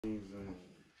Oh,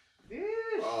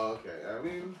 okay. I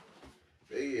mean,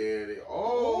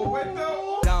 oh, wait,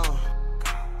 no.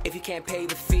 If you can't pay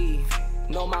the fee,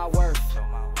 know my worth.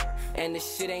 And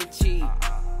this shit ain't cheap.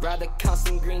 Rather count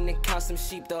some green than count some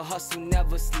sheep. The hustle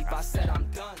never sleep. I said I'm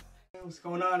done. What's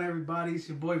going on, everybody? It's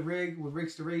your boy Rig with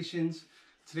Rigstorations.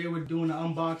 Today we're doing the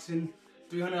unboxing.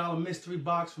 $300 mystery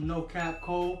box from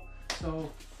NoKapCole.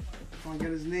 So I'm gonna get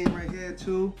his name right here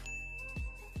too.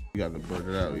 You got to put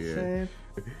it out, yeah.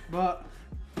 But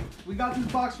we got this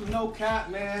box with no cap,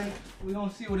 man. We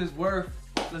don't see what it's worth.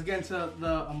 Let's get into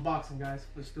the unboxing, guys.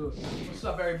 Let's do it. What's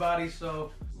up, everybody?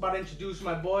 So I'm about to introduce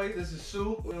my boy. This is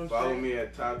Sue. You know Follow me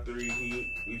at Top 3 Heat.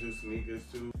 We do sneakers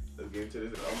too. Let's get into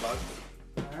this unboxing.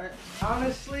 Alright.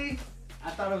 Honestly, I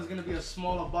thought it was gonna be a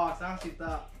smaller box. I honestly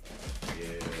thought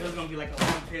it was gonna be like a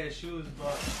one pair of shoes,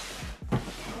 but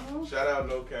shout out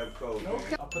NoKapCole.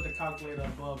 I'll put the calculator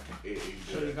above.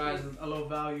 Show you guys a little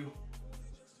value.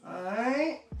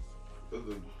 Alright. Those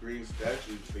are green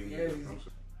statue things. Yeah,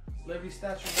 Livy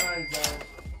statue lines, guys.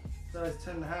 Size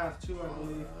 10.5 too, I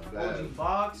believe. OG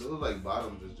box. Those like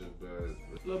bottoms is just bad.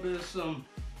 A little bit of some.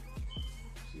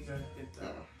 So you guys get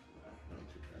that.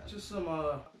 Just some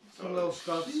little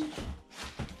scuffs.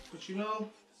 But you know,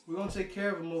 we're gonna take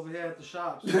care of them over here at the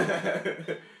shops.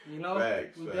 You know, we're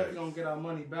definitely gonna get our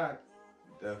money back.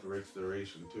 That's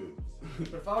restoration too.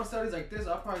 But if I would sell these like this,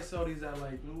 I'd probably sell these at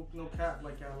like no cap,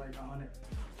 like at like 100,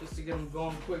 just to get them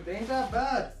going quick. They ain't that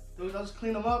bad. I'll just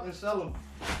clean them up and sell them.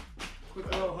 Quick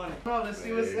little 100. Oh, let's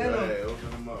see what's in them. Hey, open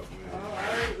them up, man.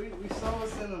 Alright, we saw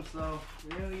what's in them, so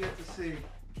we really get to see.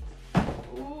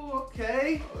 Ooh,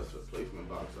 okay. Oh, it's a replacement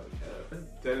box like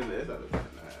that. 10 and it's out of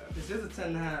 10.5. This is a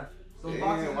 10.5. Those Damn,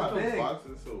 boxes why are big. those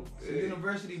boxes so big? So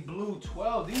University Blue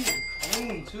 12. These are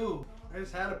clean too. I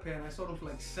just had a pair and I sold them for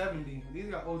like 70. These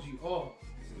got OG all.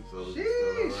 So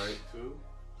sheesh. Right too.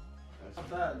 Not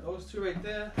bad. Those two right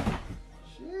there.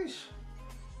 Sheesh.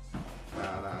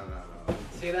 Nah.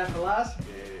 Say that for last?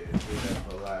 Yeah, say that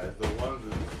for last. The ones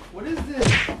that... What is this?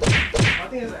 I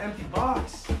think it's an empty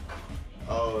box.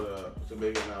 Oh, to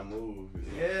make it not move.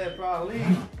 Yeah, probably.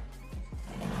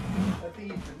 I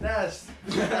think he finessed.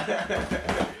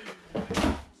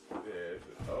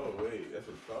 Oh wait, that's a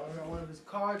card? I got one of his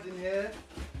cards in here.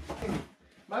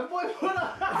 My boy put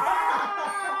a...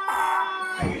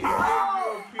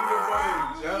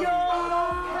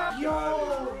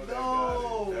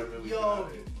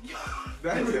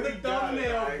 That's the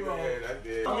thumbnail, bro. I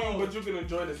mean, but you can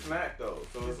enjoy the snack though.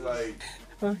 So it's like,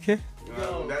 okay. You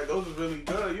know, those are really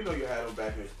good. You know, you had them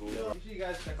back in school. Yo, make sure you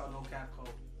guys check out NoKapCole.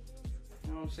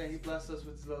 You know what I'm saying? He blessed us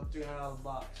with this little $300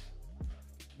 box.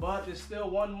 But there's still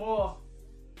one more.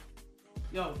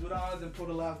 Yo, do the honors and pull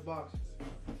the last box.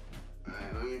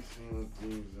 Alright, let me see what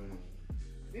these are.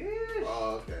 Yeah.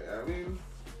 Oh, okay. I mean,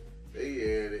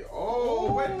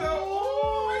 oh, wait, no.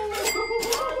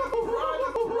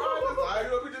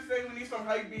 We just saying we need some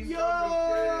hype beats. Yo!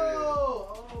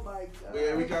 Oh my god.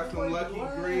 Yeah, we got some Lucky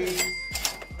Greens.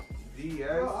 DS.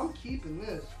 Bro, I'm keeping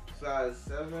this. Size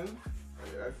 7.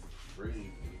 Yeah, that's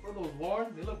free. Are those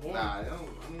worn? They look worn. Nah, they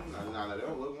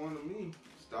don't look worn to me.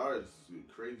 Stars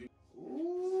crazy.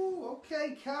 Ooh,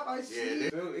 okay, Cap, I see. Yeah,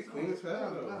 they clean as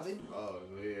hell. Oh,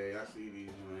 yeah, I see these,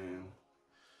 man.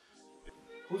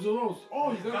 Who's those?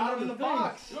 Oh, you got them in the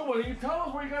box. No, well, you tell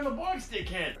us where you got in the box,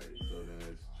 dickhead. Right, so then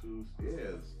it's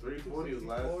it's 340 is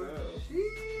last sale.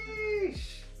 Sheesh.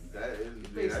 That is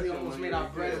basically almost made our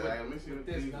bread with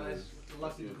this, guys. The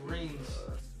Lucky Greens.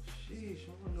 Sheesh,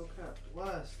 I'm no cap.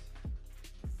 Blessed.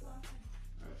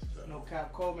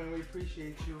 NoKapCole, man, we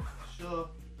appreciate you. Sure.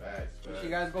 Facts. Make sure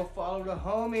you guys go follow the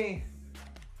homie.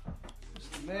 It's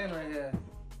the man right here.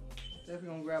 Definitely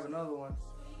gonna grab another one.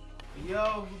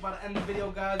 Yo, we're about to end the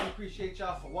video, guys. We appreciate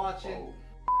y'all for watching.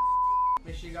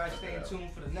 Make sure you guys stay in tune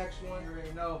for the next one. You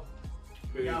already know.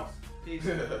 Peace. Out. Peace.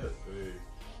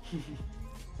 Peace.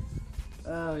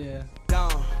 Oh, yeah.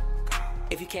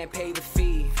 If you can't pay the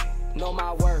fee, know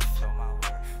my worth.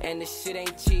 And this shit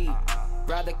ain't cheap.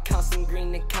 Rather count some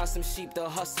green than count some sheep. The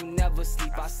hustle never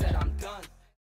sleep. I said I'm done.